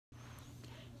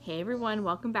Hey everyone,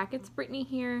 welcome back. It's Brittany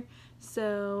here.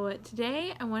 So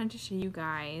today I wanted to show you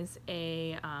guys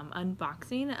a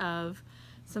unboxing of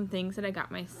some things that I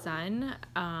got my son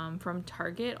from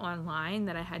Target online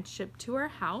that I had shipped to our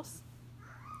house.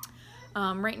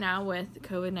 Right now with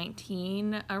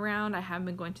COVID-19 around, I haven't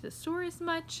been going to the store as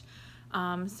much.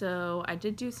 So I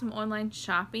did do some online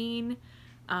shopping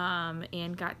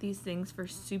and got these things for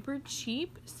super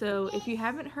cheap. So if you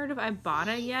haven't heard of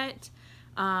Ibotta yet,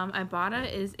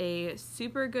 Ibotta is a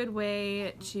super good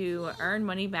way to earn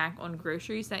money back on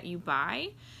groceries that you buy.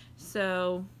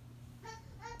 So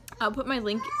I'll put my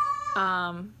link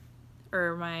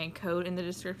or my code in the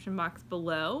description box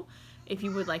below if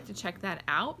you would like to check that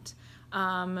out.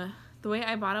 The way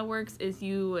Ibotta works is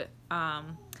you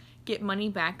get money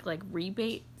back, like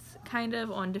rebates kind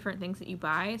of, on different things that you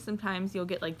buy. Sometimes you'll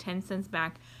get like 10 cents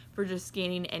back for just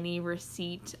scanning any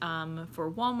receipt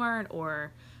for Walmart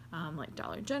or like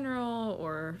Dollar General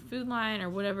or Food Line or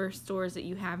whatever stores that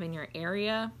you have in your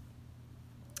area,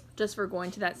 just for going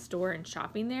to that store and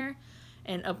shopping there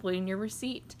and uploading your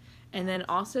receipt. And then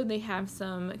also they have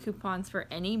some coupons for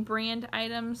any brand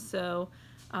items. So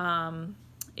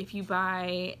if you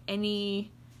buy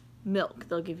any milk,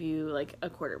 they'll give you like a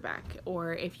quarter back,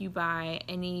 or if you buy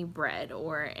any bread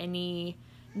or any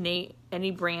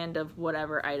brand of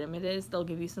whatever item it is, they'll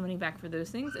give you some money back for those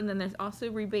things. And then there's also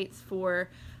rebates for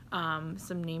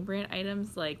some name brand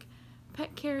items like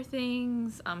pet care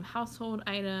things, household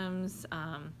items,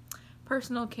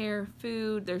 personal care,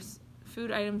 food. There's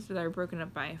food items that are broken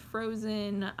up by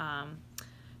frozen,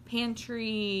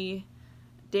 pantry,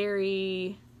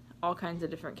 dairy, all kinds of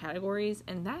different categories,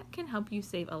 and that can help you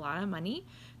save a lot of money.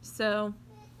 So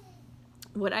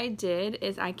what I did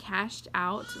is I cashed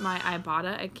out my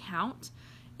Ibotta account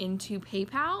into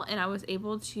PayPal, and I was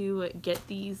able to get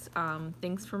these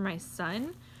things for my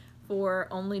son for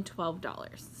only $12.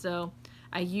 So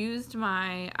I used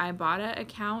my Ibotta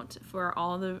account for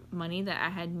all the money that I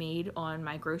had made on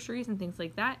my groceries and things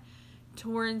like that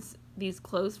towards these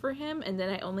clothes for him, and then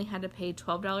I only had to pay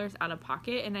 $12 out of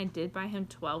pocket, and I did buy him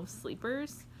 12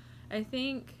 sleepers, I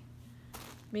think,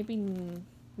 maybe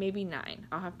 9.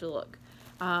 I'll have to look.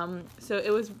 So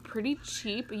it was pretty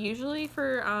cheap. Usually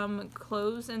for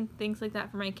clothes and things like that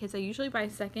for my kids, I usually buy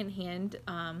secondhand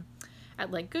at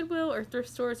like Goodwill or thrift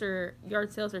stores or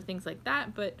yard sales or things like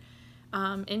that, but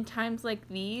in times like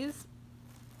these,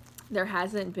 there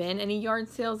hasn't been any yard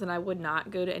sales, and I would not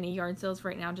go to any yard sales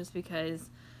right now just because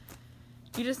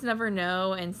you just never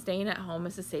know, and staying at home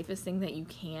is the safest thing that you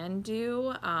can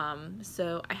do.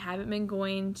 So I haven't been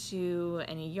going to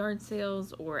any yard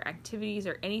sales or activities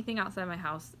or anything outside my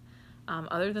house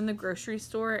other than the grocery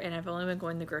store, and I've only been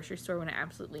going to the grocery store when I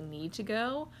absolutely need to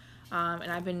go.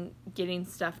 And I've been getting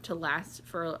stuff to last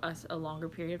for us a longer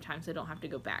period of time so I don't have to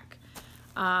go back.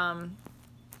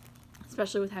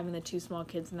 Especially with having the 2 small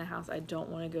kids in the house, I don't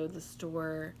want to go to the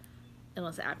store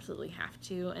unless I absolutely have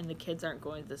to, and the kids aren't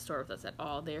going to the store with us at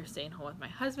all. They're staying home with my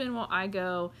husband while I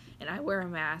go, and I wear a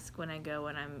mask when I go,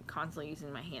 and I'm constantly using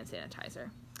my hand sanitizer.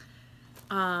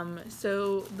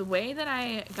 So the way that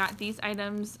I got these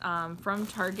items from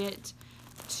Target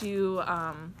to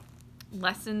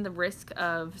lessen the risk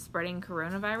of spreading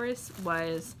coronavirus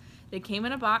was they came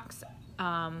in a box.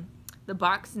 The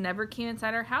box never came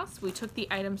inside our house. We took the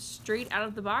items straight out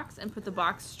of the box and put the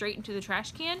box straight into the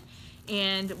trash can.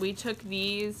 And we took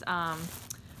these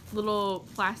little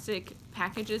plastic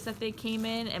packages that they came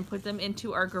in and put them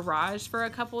into our garage for a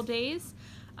couple days.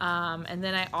 And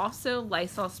then I also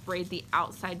Lysol sprayed the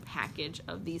outside package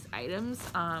of these items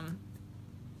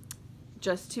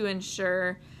just to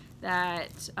ensure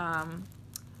that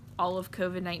all of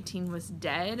COVID-19 was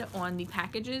dead on the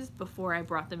packages before I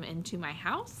brought them into my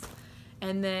house.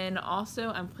 And then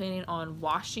also I'm planning on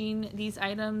washing these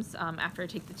items after I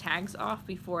take the tags off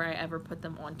before I ever put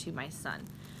them onto my son.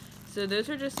 So those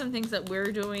are just some things that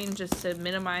we're doing just to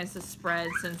minimize the spread,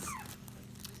 since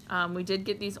we did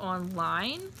get these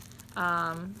online.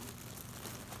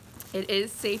 It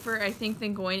is safer, I think,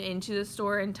 than going into the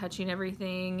store and touching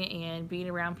everything and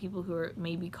being around people who are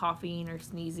maybe coughing or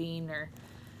sneezing or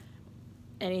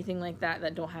anything like that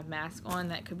that don't have masks on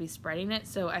that could be spreading it.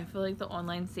 So I feel like the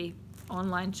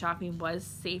online shopping was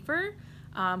safer,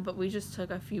 but we just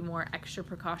took a few more extra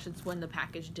precautions when the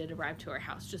package did arrive to our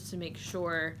house, just to make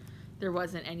sure there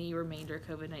wasn't any remainder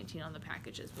COVID-19 on the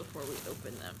packages before we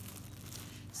opened them.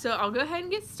 So I'll go ahead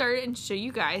and get started and show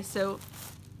you guys. So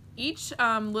each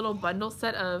little bundle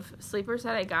set of sleepers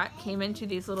that I got came into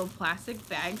these little plastic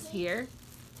bags here.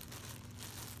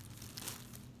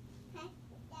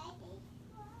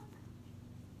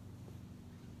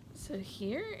 So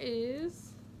here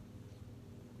is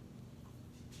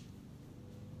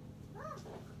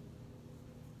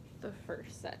the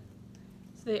first set.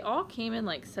 So they all came in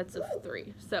like sets of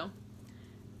 3. So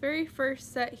very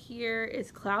first set here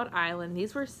is Cloud Island.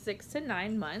 These were 6 to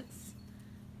 9 months.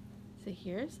 So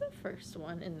here's the first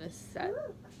one in this set.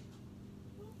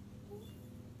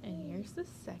 And here's the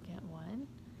second one.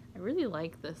 I really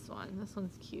like this one. This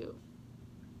one's cute.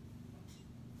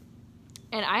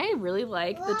 And I really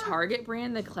like the Target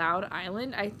brand, the Cloud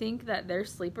Island. I think that their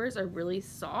sleepers are really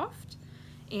soft.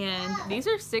 And these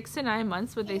are 6 to 9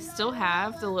 months, but they still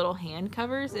have the little hand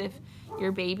covers if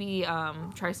your baby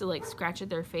tries to like scratch at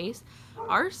their face.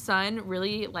 Our son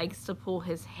really likes to pull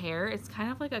his hair. It's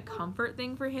kind of like a comfort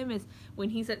thing for him, is when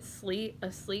he's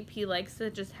asleep, he likes to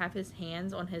just have his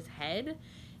hands on his head,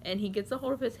 and he gets a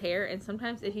hold of his hair, and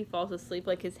sometimes if he falls asleep,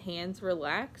 like his hands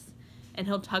relax and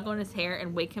he'll tug on his hair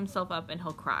and wake himself up and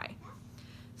he'll cry.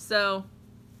 So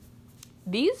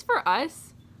these for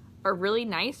us are really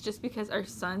nice just because our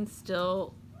son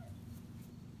still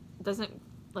doesn't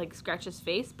like scratch his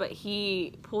face, but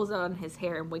he pulls out on his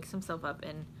hair and wakes himself up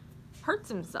and hurts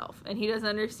himself. And he doesn't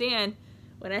understand,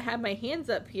 when I have my hands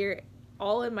up here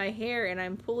all in my hair and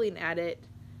I'm pulling at it,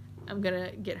 I'm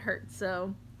gonna get hurt.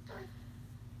 So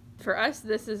for us,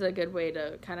 this is a good way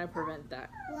to kind of prevent that.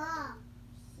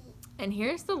 And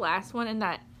here's the last one in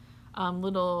that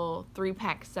little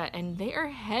 3-pack set, and they are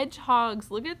hedgehogs.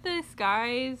 Look at this,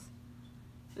 guys.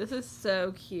 This is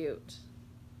so cute.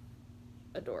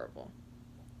 Adorable.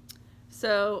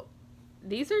 So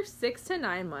these are 6 to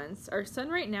 9 months. Our son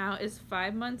right now is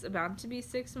 5 months, about to be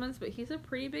 6 months, but he's a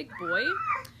pretty big boy.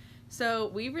 So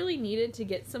we really needed to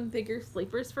get some bigger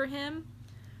sleepers for him.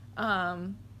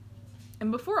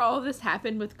 And before all of this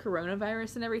happened with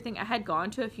coronavirus and everything, I had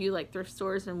gone to a few like thrift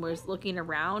stores and was looking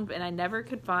around, and I never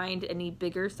could find any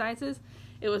bigger sizes.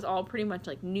 It was all pretty much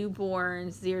like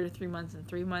newborns, 0 to 3 months and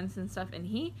 3 months and stuff, and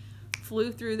he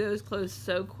flew through those clothes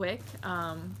so quick.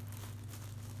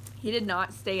 He did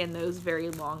not stay in those very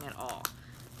long at all.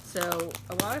 So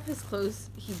a lot of his clothes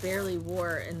he barely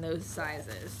wore in those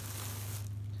sizes.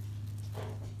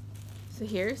 So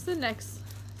here's the next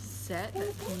set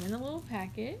that came in a little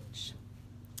package.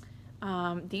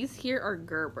 These here are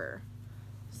Gerber.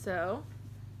 So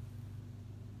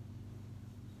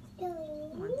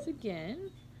once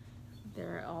again,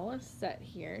 they're all a set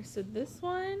here. So this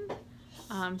one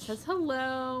says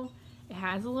hello. It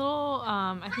has a little,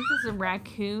 I think this is a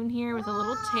raccoon here with a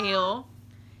little tail.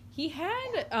 He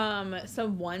had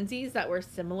some onesies that were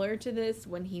similar to this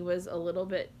when he was a little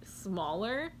bit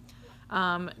smaller,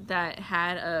 that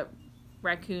had a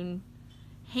raccoon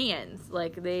hands.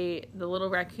 Like the little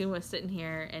raccoon was sitting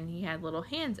here and he had little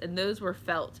hands, and those were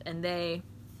felt, and they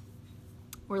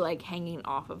were like hanging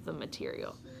off of the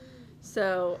material.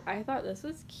 So I thought this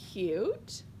was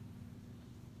cute.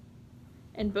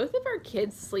 And both of our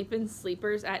kids sleep in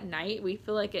sleepers at night. We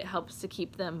feel like it helps to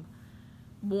keep them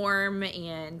warm,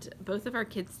 and both of our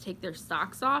kids take their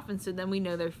socks off, and so then we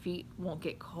know their feet won't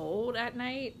get cold at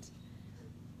night.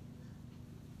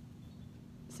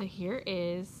 So here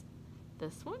is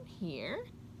this one here.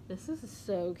 This is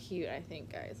so cute, I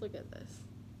think, guys. Look at this.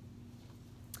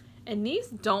 And these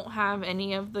don't have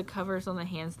any of the covers on the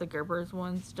hands. The Gerber's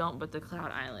ones don't, but the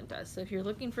Cloud Island does. So if you're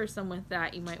looking for some with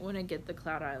that, you might want to get the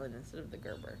Cloud Island instead of the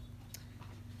Gerber.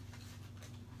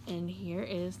 And here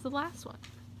is the last one.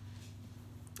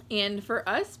 And for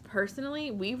us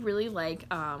personally, we really like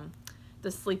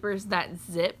the sleepers that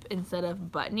zip instead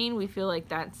of buttoning. We feel like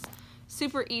that's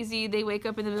super easy. They wake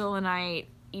up in the middle of the night,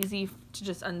 easy to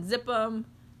just unzip them,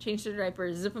 change their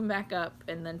diapers, zip them back up,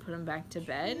 and then put them back to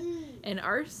bed. And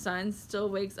our son still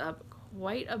wakes up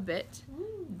quite a bit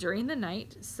during the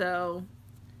night, so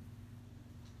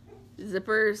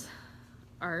zippers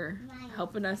are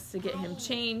helping us to get him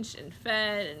changed and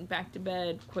fed and back to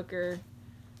bed quicker,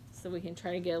 so we can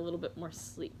try to get a little bit more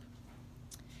sleep.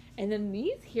 And then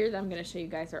these here that I'm going to show you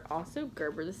guys are also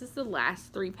Gerber. This is the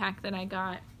last 3-pack that I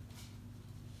got.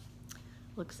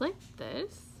 Looks like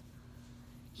this.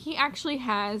 He actually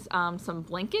has some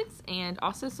blankets and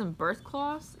also some burp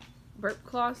cloths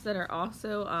that are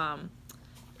also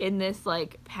in this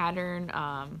like pattern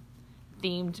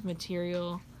themed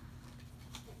material.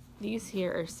 These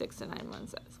here are 6 to 9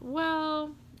 months as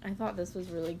well. I thought this was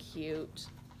really cute.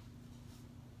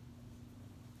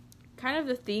 Kind of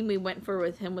the theme we went for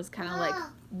with him was kind of like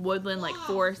woodland, like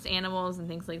forest animals and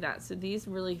things like that. So these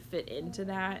really fit into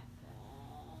that.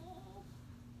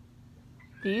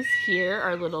 These here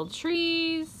are little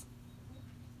trees.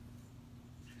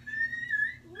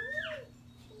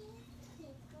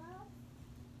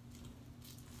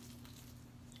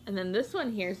 And then this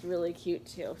one here is really cute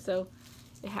too. So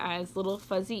it has little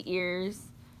fuzzy ears.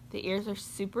 The ears are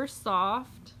super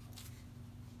soft.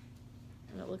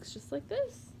 And it looks just like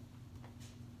this.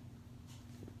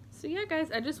 So yeah,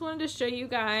 guys, I just wanted to show you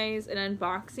guys an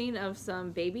unboxing of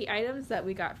some baby items that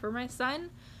we got for my son.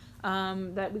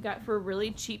 That we got for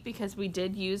really cheap because we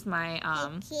did use my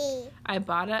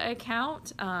Ibotta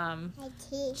account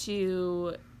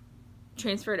to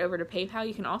transfer it over to PayPal.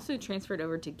 You can also transfer it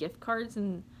over to gift cards,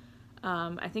 and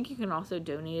I think you can also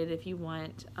donate it if you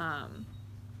want.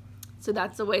 So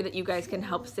that's the way that you guys can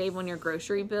help save on your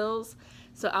grocery bills.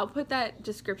 So I'll put that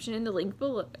description in the link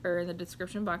below, or in the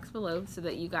description box below, so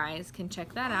that you guys can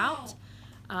check that out.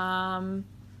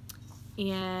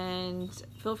 And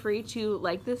feel free to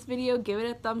like this video, give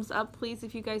it a thumbs up please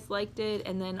if you guys liked it,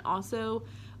 and then also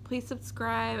please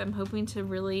subscribe. I'm hoping to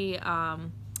really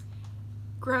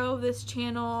grow this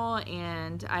channel,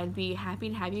 and I'd be happy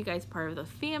to have you guys part of the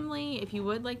family if you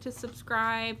would like to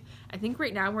subscribe. I think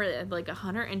right now we're at like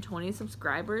 120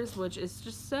 subscribers, which is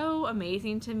just so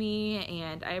amazing to me,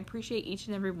 and I appreciate each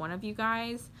and every one of you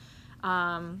guys.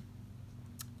 I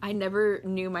never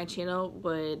knew my channel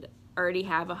would already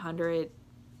have 100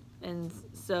 and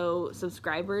so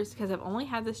subscribers, because I've only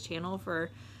had this channel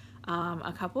for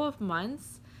a couple of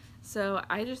months. So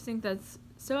I just think that's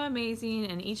so amazing,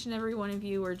 and each and every one of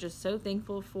you are just so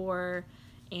thankful for,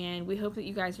 and we hope that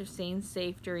you guys are staying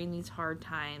safe during these hard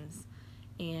times,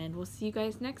 and we'll see you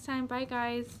guys next time. Bye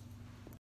guys.